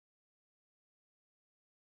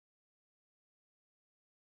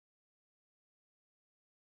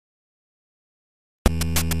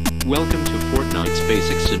Welcome to Fortnite's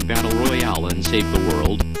Basics in Battle Royale and Save the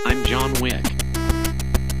World. I'm John Wick.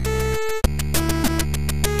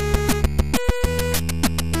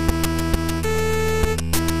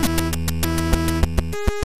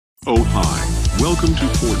 Oh hi, welcome to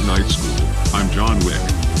Fortnite School. I'm John Wick.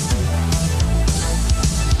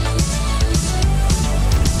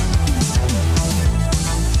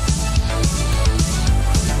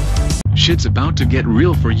 Shit's about to get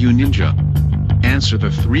real for you, ninja. Answer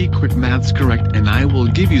the 3 quick maths correct and I will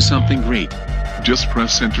give you something great. Just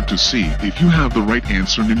press enter to see if you have the right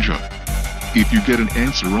answer, ninja. If you get an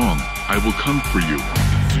answer wrong, I will come for you.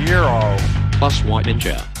 0 Plus what,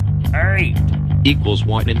 ninja? 8 Equals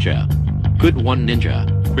what, ninja? Good one, ninja.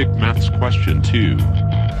 Quick maths question 2.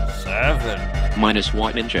 7 Minus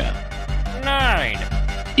what, ninja? 9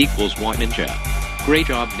 Equals what, ninja? Great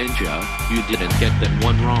job, ninja. You didn't get that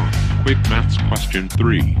one wrong. Quick maths question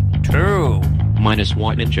 3. 2 Minus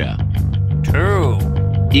what, ninja?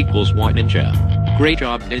 2 Equals what, ninja? Great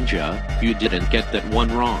job, ninja. You didn't get that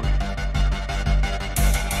one wrong.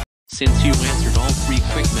 Since you answered all 3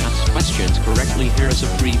 quick maths questions correctly, here's a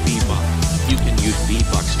free V-Buck. You can use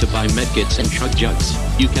V-Bucks to buy medkits and chug jugs.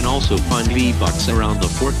 You can also find V-Bucks around the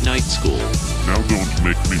Fortnite school. Now don't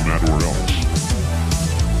make me mad or else.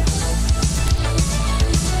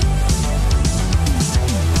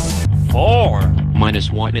 4 Minus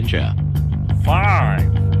what, ninja?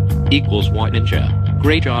 5 Equals what, ninja?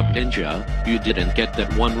 Great job, ninja. You didn't get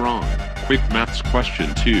that one wrong. Quick maths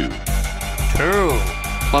question 2. 2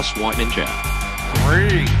 Plus what, ninja?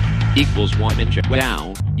 3 Equals what, ninja?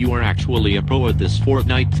 Wow, you are actually a pro at this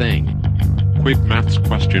Fortnite thing. Quick maths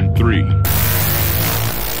question 3.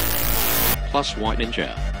 Plus what,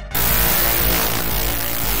 ninja?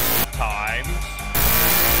 times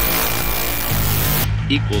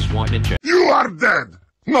Equals what, ninja? You are dead!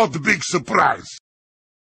 Not a big surprise!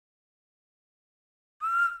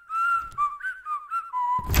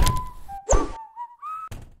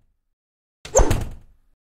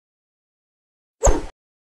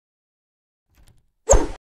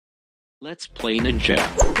 Let's play ninja.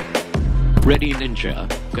 Ready, ninja,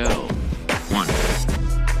 go. 1,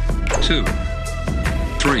 2,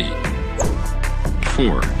 3,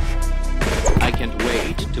 4. I can't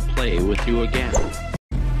wait to play with you again.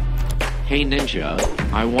 Hey ninja,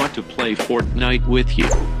 I want to play Fortnite with you.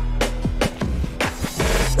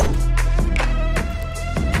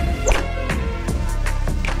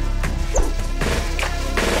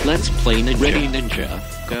 Let's play ninja. Ready, ninja,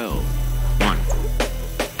 go. 1,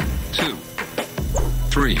 2,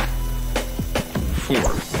 3, 4.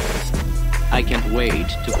 I can't wait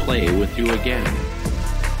to play with you again.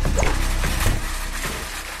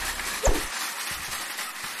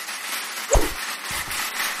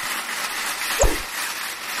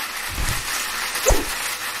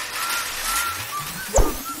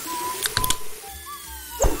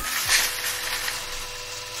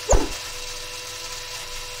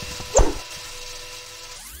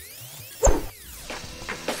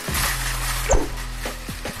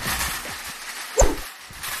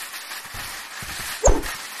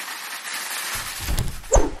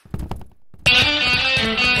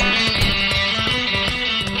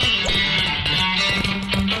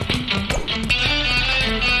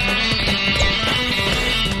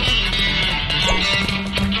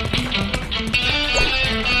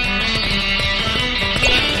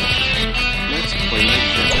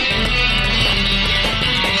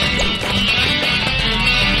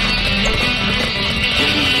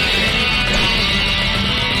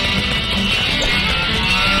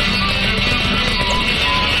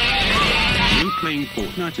 Playing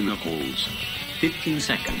Fortnite in the halls. 15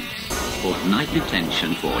 seconds. Fortnite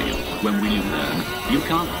detention for you. When will you learn? You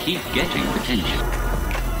can't keep getting detention.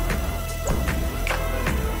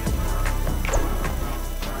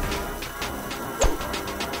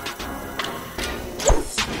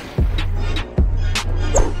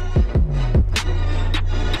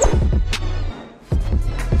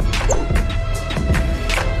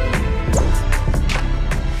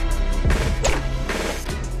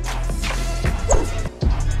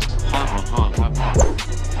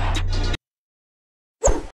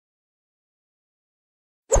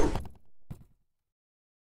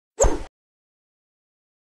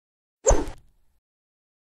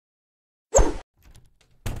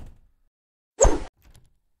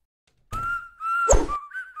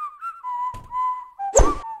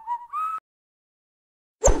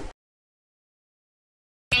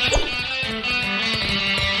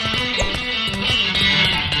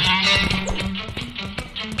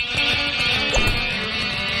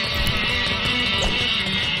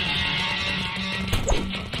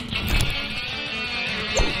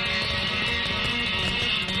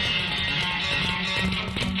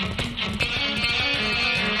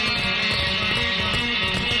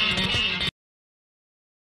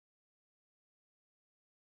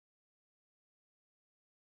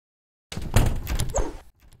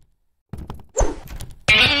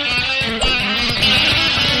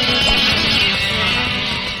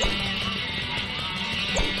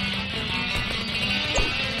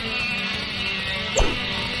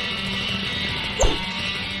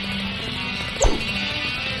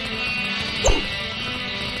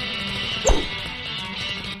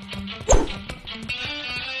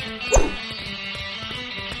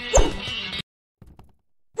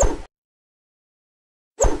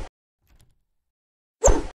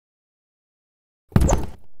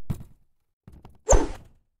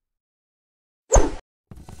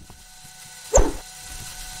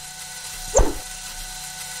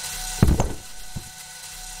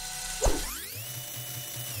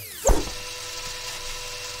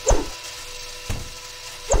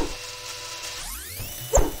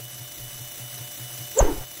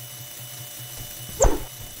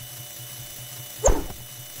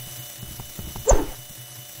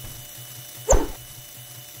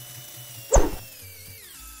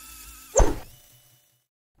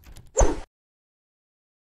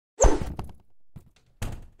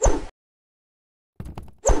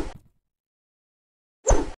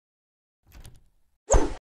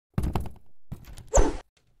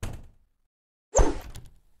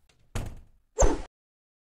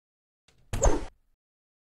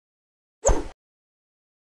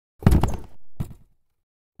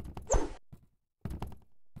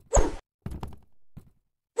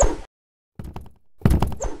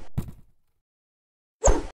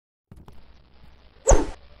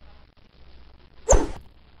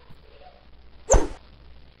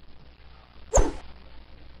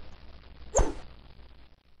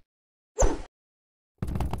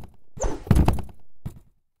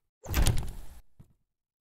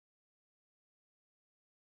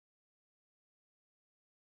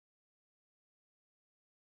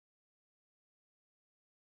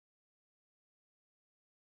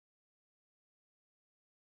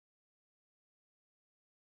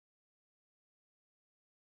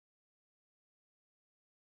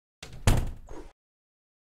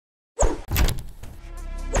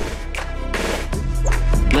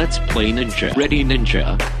 Let's play Ninja. Ready,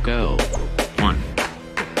 Ninja, go. 1,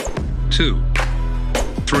 2,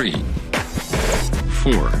 3,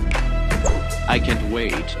 4. I can't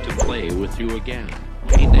wait to play with you again.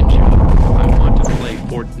 Hey Ninja, I want to play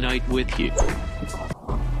Fortnite with you.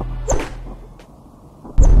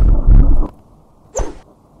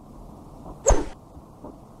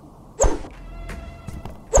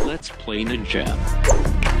 Let's play Ninja.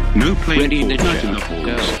 No playing Ready, Fortnite in the Ninja, halls.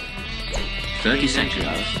 go. 30 seconds.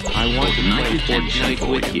 I want to play detention Fortnite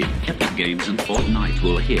for with you. Epic Games and Fortnite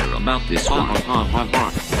will hear about this Ha one. ha ha ha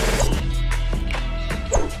ha.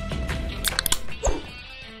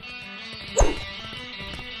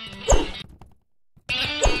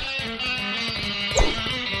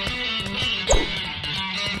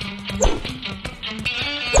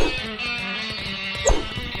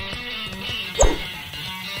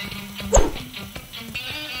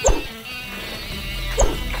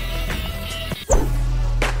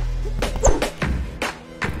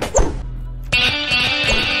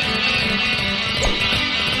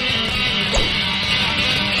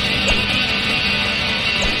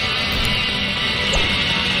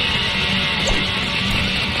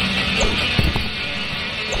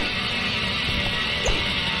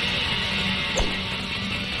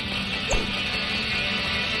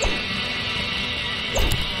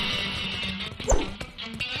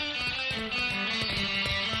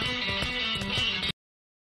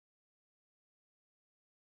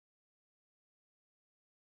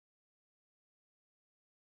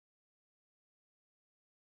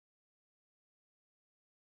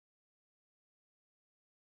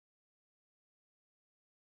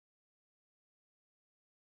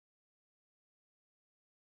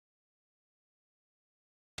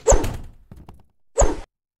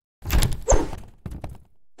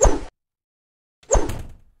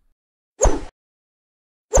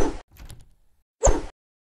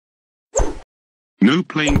 No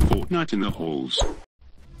playing Fortnite in the halls.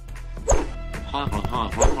 Ha ha ha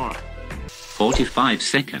ha ha. 45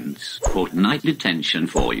 seconds. Fortnite detention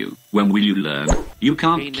for you. When will you learn? You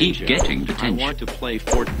can't Hey keep Ninja, getting I detention. want to play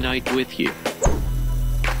Fortnite with you.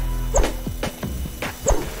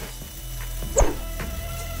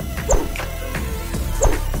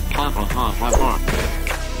 Ha ha ha ha ha.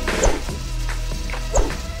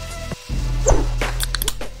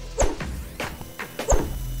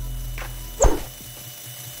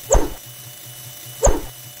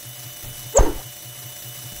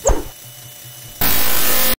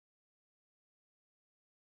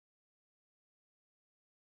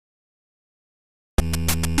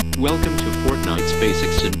 Welcome to Fortnite's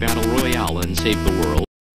basics in Battle Royale and Save the World.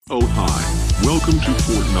 Oh hi, welcome to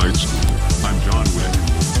Fortnite School. I'm John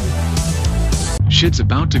Wick. Shit's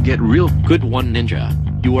about to get real. Good one, Ninja.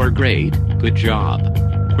 You are great. Good job.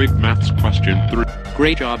 Quick maths question 3.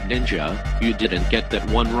 Great job, Ninja. You didn't get that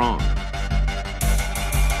one wrong.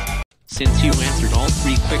 Since you answered all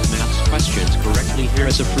 3 quick maths questions correctly, here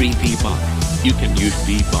is a free V-Buck. You can use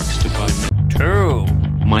V-Bucks to buy 2,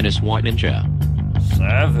 minus what, Ninja?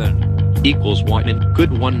 7. Equals what?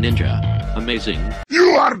 Good one, Ninja. Amazing.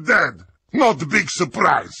 You are dead! Not a big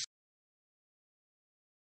surprise.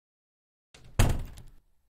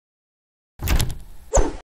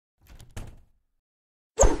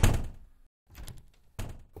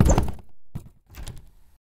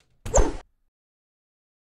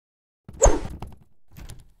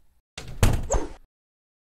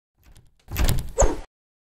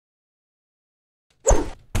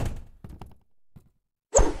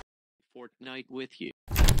 Fortnite with you.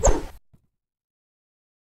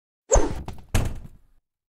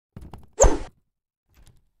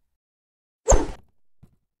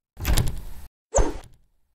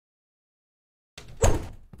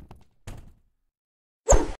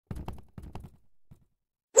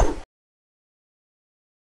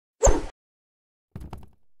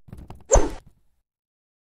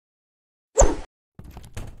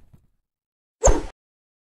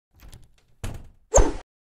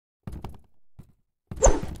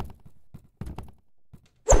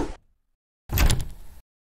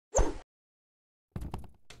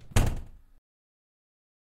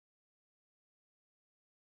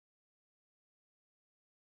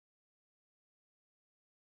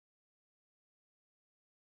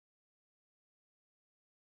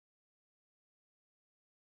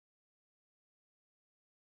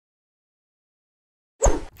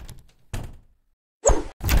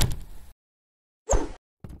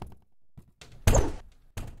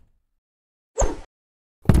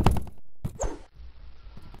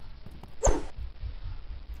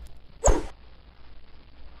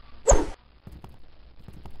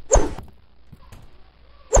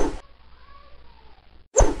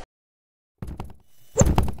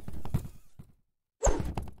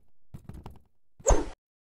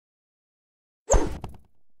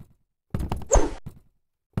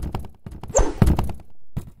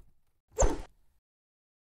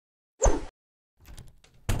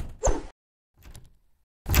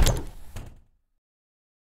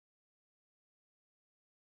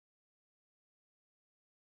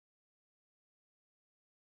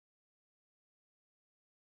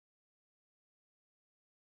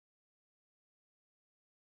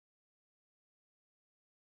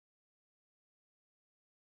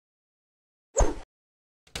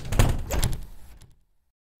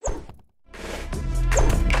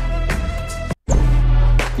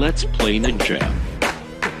 Let's play Ninja.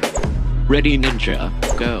 Ready, Ninja,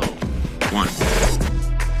 go. 1,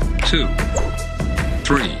 2,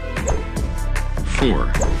 3,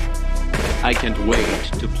 4. I can't wait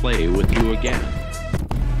to play with you again.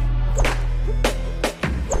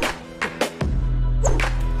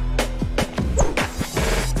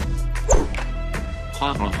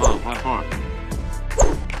 Ha ha ha ha ha.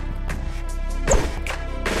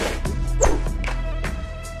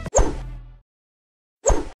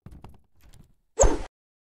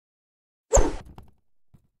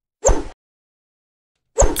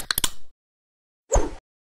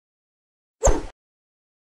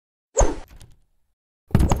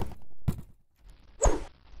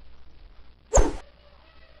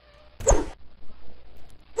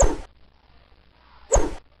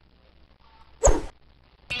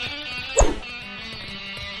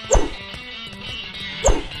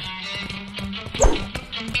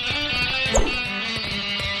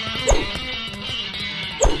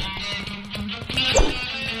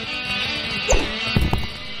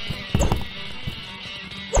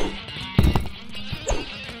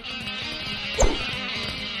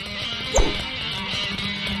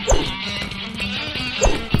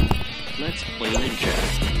 Let's play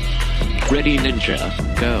Ninja. Ready, Ninja,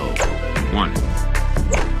 go. 1,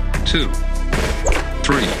 2,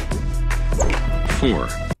 3, 4.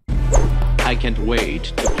 I can't wait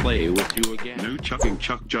to play with you again. No chucking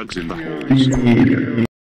chuck jugs in the halls.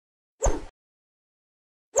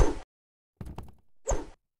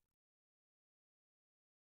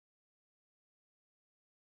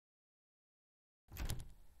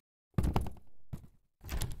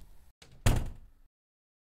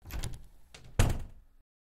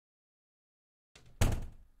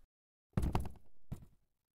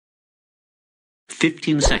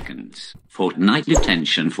 15 seconds. Fortnightly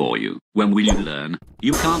tension for you. When will you learn?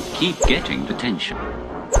 You can't keep getting detention.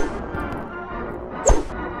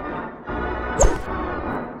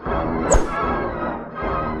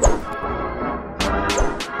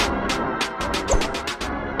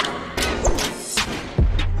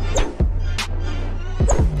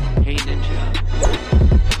 Hey, Ninja.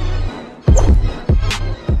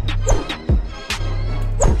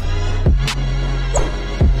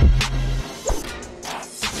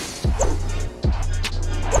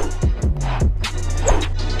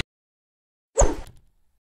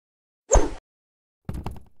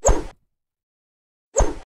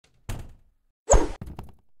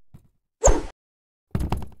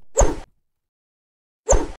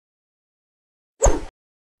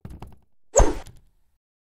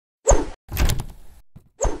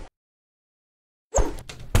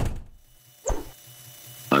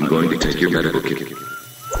 I'm going to take your medical kit.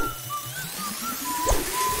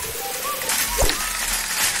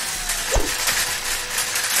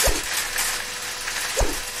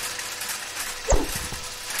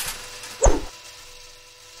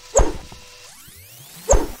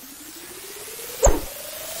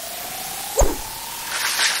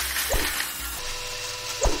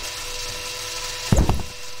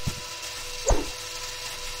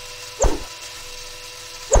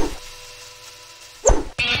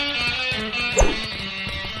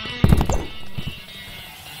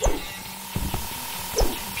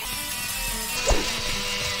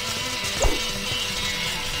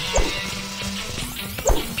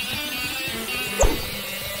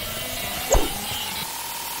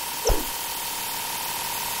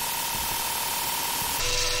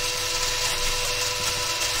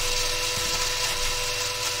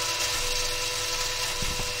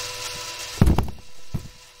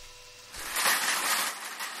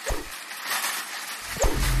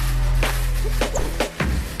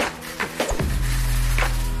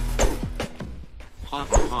 Ha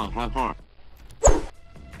ha ha ha ha.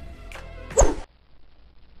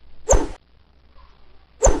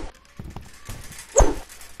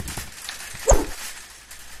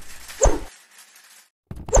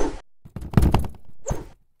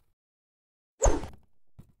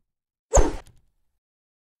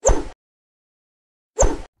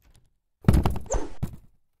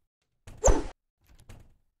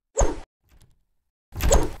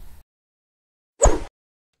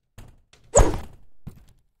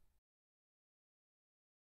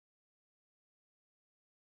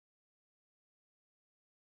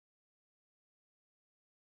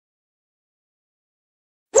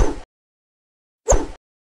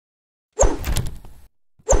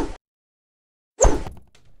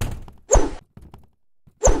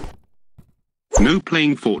 No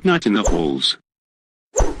playing Fortnite in the halls.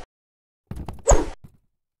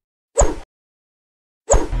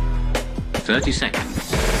 30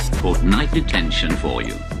 seconds. Fortnite detention for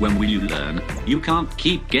you. When will you learn? You can't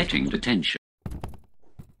keep getting detention.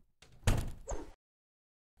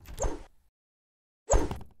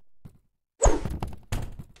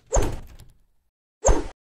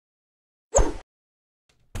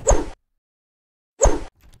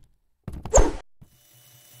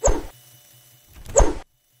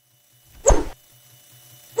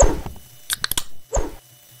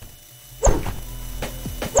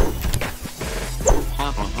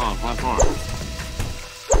 Ha ha ha ha ha.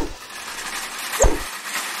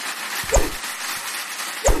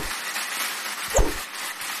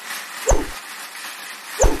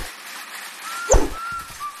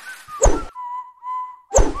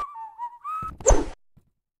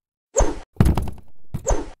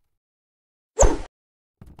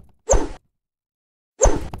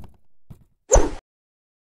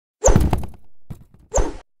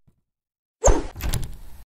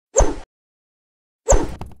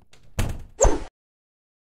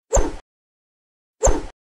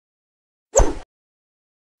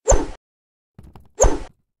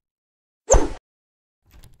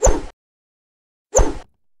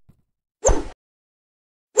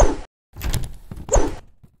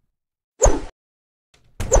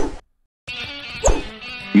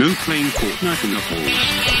 No playing Fortnite in the halls.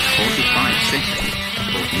 45 seconds.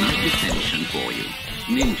 Fortnite detention for you.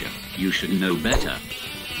 Ninja, you should know better.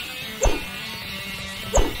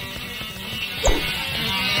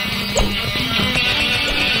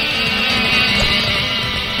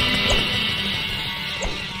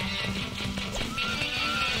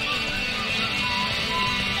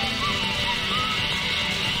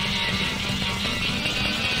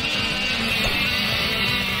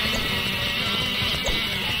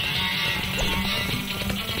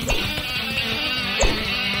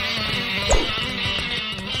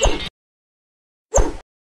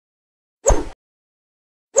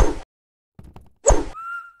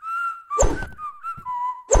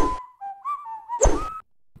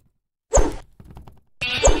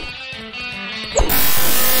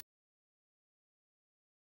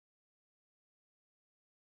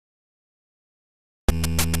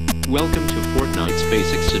 Welcome to Fortnite's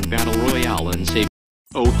Basics in Battle Royale and Save.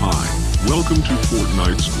 Oh hi, welcome to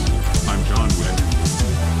Fortnite School. I'm John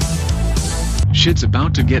Wick. Shit's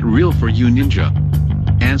about to get real for you, Ninja.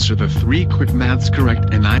 Answer the 3 quick maths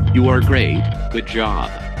correct and You are great, good job.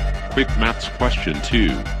 Quick maths question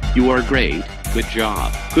 2. You are great, good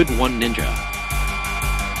job. Good one, Ninja.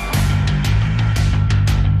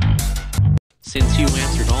 Since you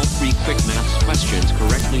answered all 3 quick maths questions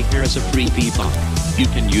correctly, here is a free V-Buck. You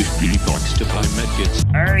can use V-Bucks to buy medkits.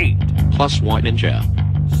 8, Plus Y Ninja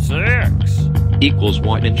 6. equals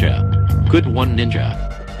Y Ninja. Good one,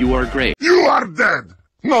 Ninja. You are great. You are dead!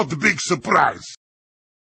 Not a big surprise!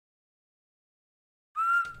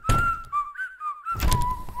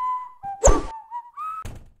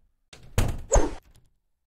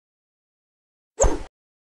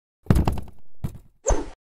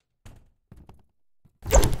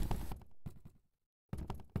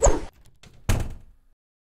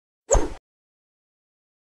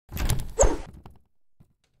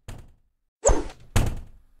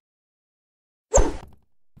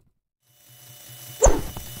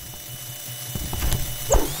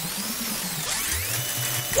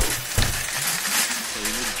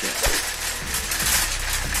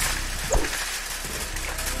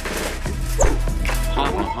 Ha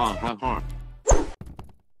ha ha ha ha.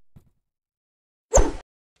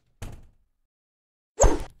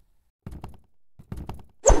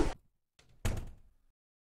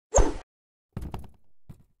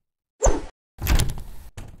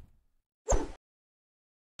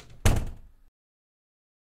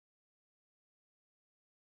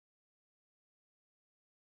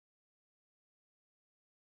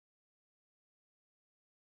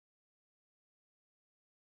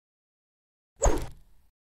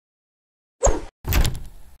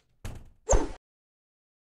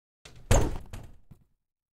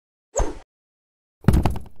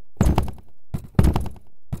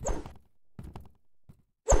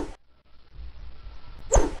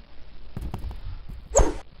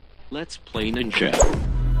 Let's play Ninja.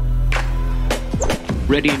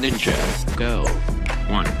 Ready, Ninja, go.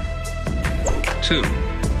 1, 2,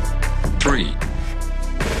 3,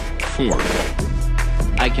 4.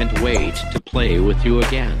 I can't wait to play with you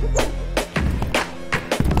again.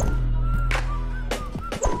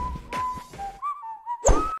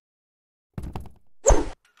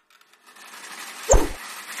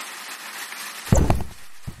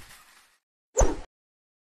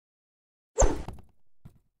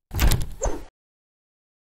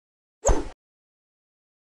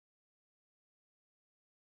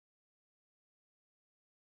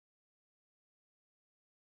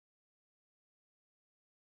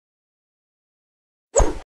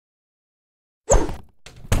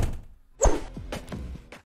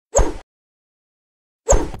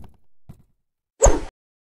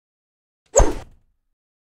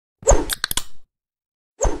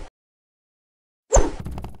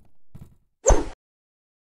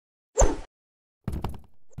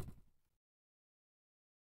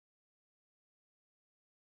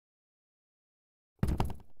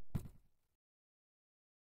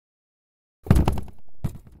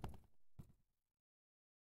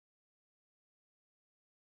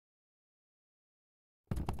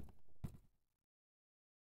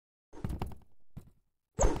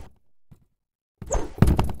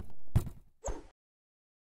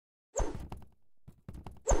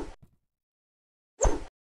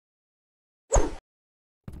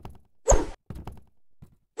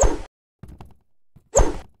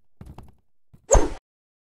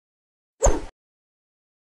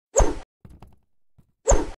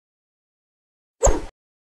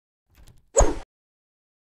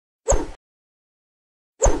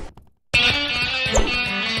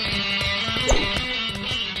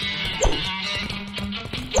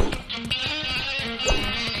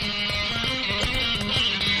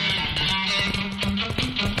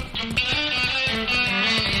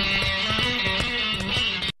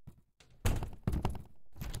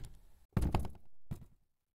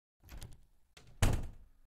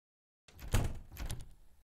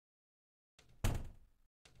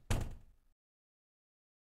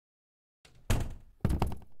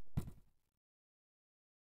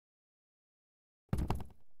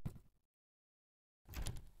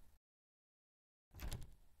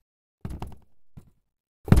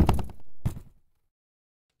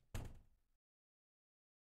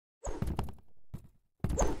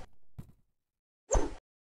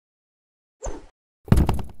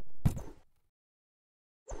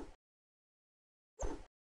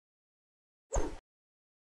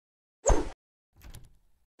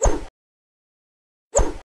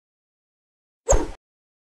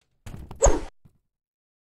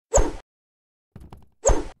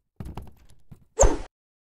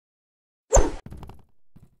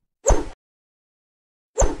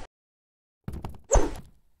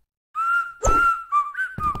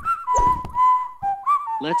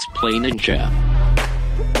 Let's play Ninja.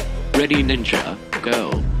 Ready, Ninja,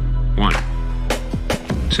 go. 1,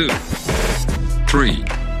 2, 3,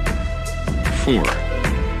 4.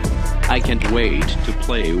 I can't wait to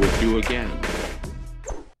play with you again.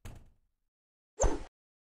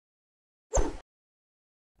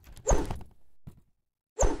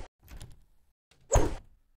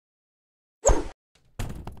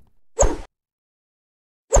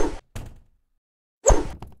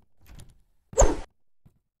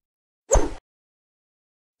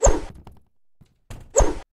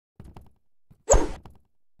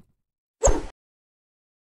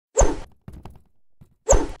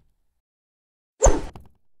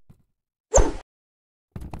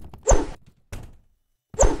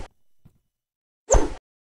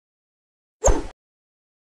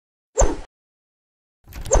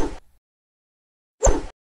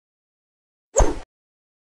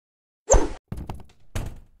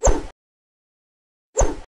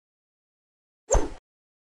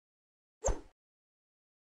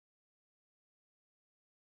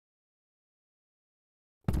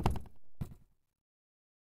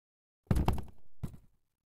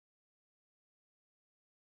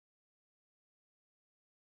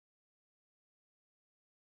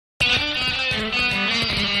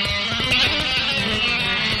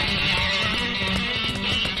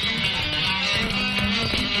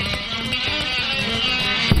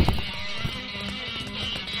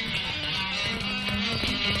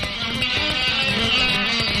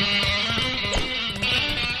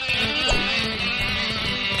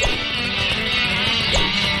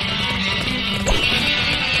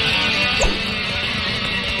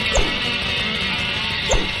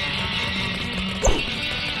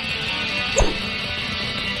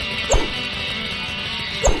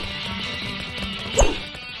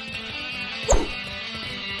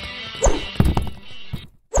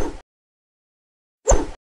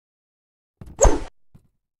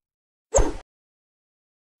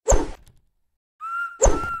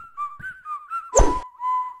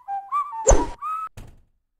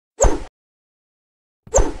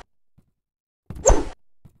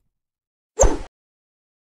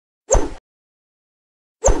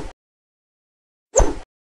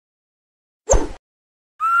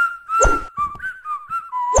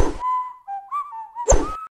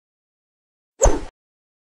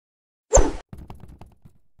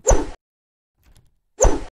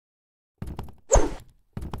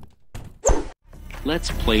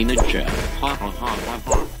 Let's play Ninja. Ha ha ha ha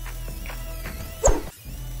ha.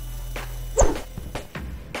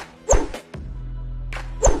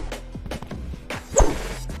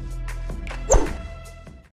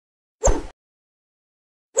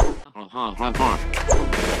 Ha ha ha ha.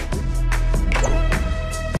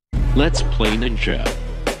 Let's play Ninja.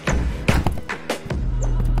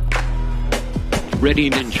 Ready,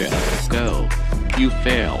 Ninja, go. You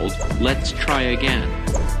failed. Let's try again.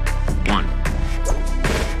 1,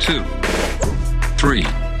 2, 3,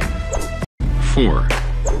 4.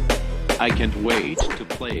 I can't wait to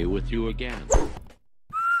play with you again.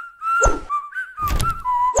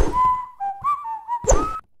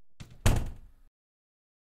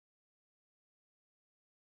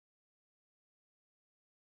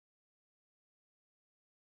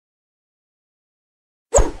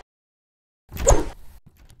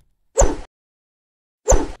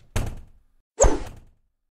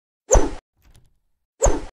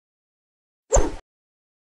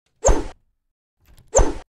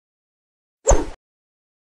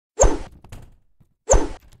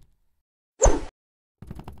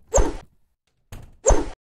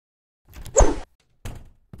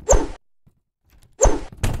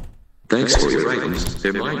 Thanks for your items,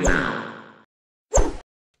 they're mine now.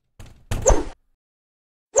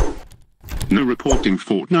 No reporting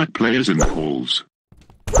Fortnite players in the halls.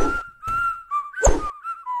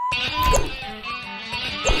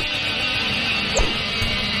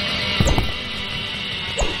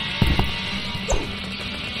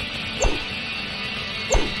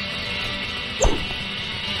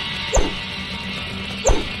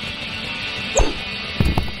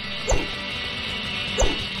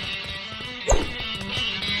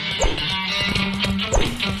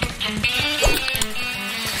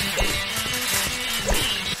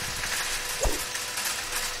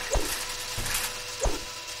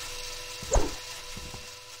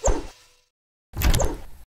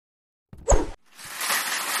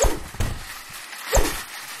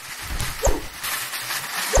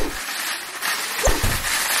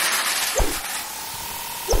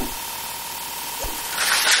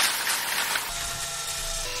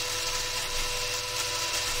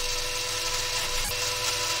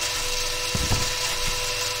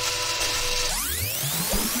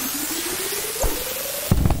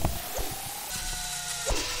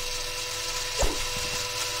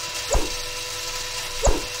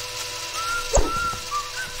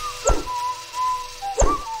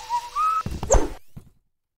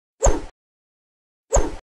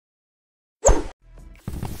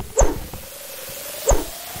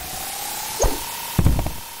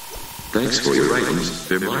 Thanks for your items.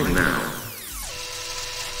 They're mine now.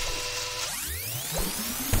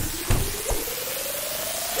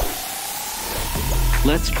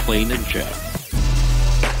 Let's play Ninja.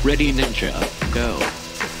 Ready, Ninja, go.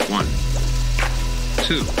 1,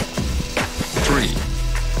 2, 3,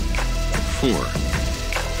 4.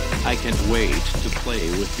 I can't wait to play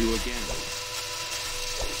with you again.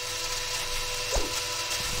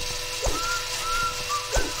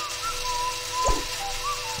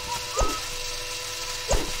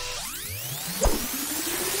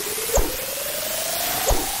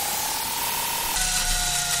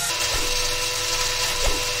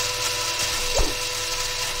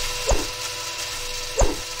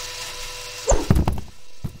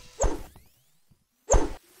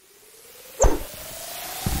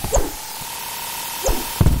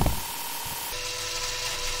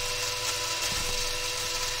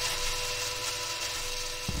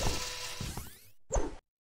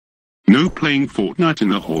 No playing Fortnite in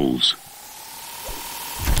the halls.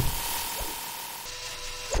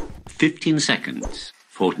 15 seconds.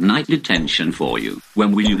 Fortnite detention for you.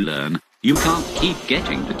 When will you learn? You can't keep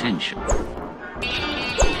getting detention.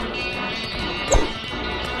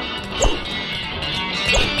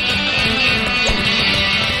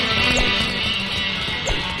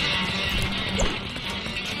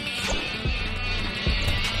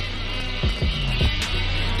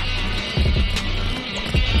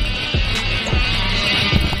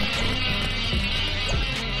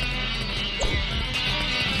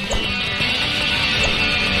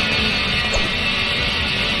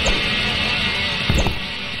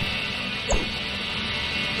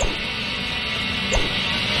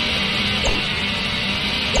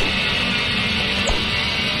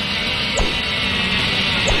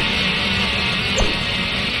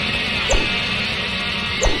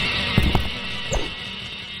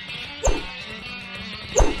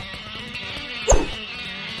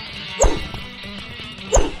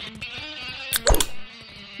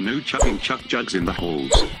 No chucking chuck jugs in the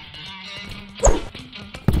halls.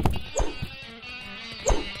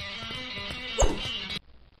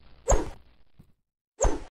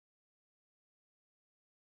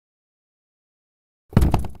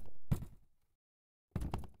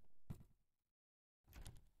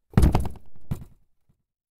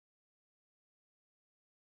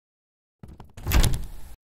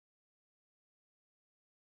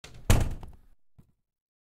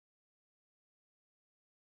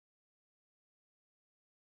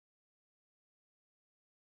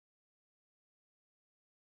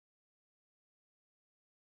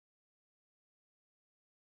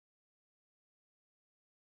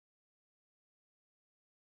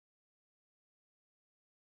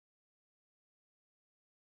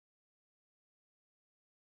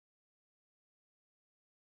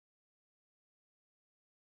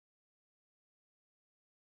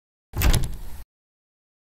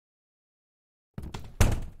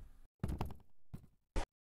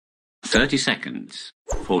 "30 seconds.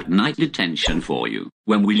 Fortnite detention for you.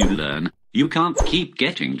 When will you learn? You can't keep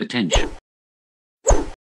getting detention."